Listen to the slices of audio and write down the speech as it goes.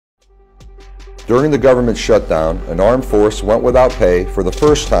During the government shutdown, an armed force went without pay for the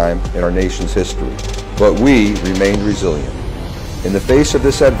first time in our nation's history, but we remained resilient. In the face of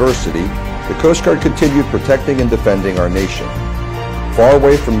this adversity, the Coast Guard continued protecting and defending our nation. Far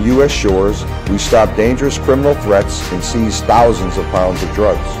away from U.S. shores, we stopped dangerous criminal threats and seized thousands of pounds of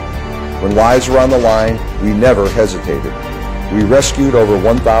drugs. When lives were on the line, we never hesitated. We rescued over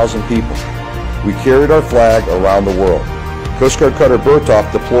 1,000 people. We carried our flag around the world. Coast Guard Cutter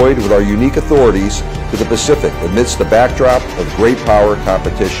Berthoff deployed with our unique authorities to the Pacific amidst the backdrop of great power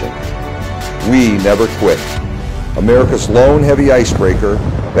competition. We never quit. America's lone heavy icebreaker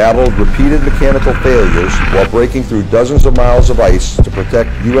battled repeated mechanical failures while breaking through dozens of miles of ice to protect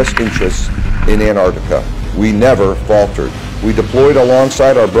U.S. interests in Antarctica. We never faltered. We deployed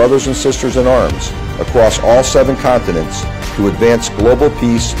alongside our brothers and sisters in arms across all 7 continents to advance global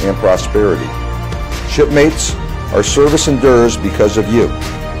peace and prosperity. Shipmates, our service endures because of you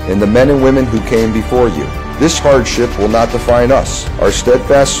and the men and women who came before you. This hardship will not define us. Our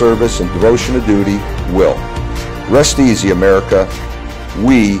steadfast service and devotion to duty will. Rest easy, America.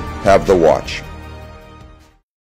 We have the watch.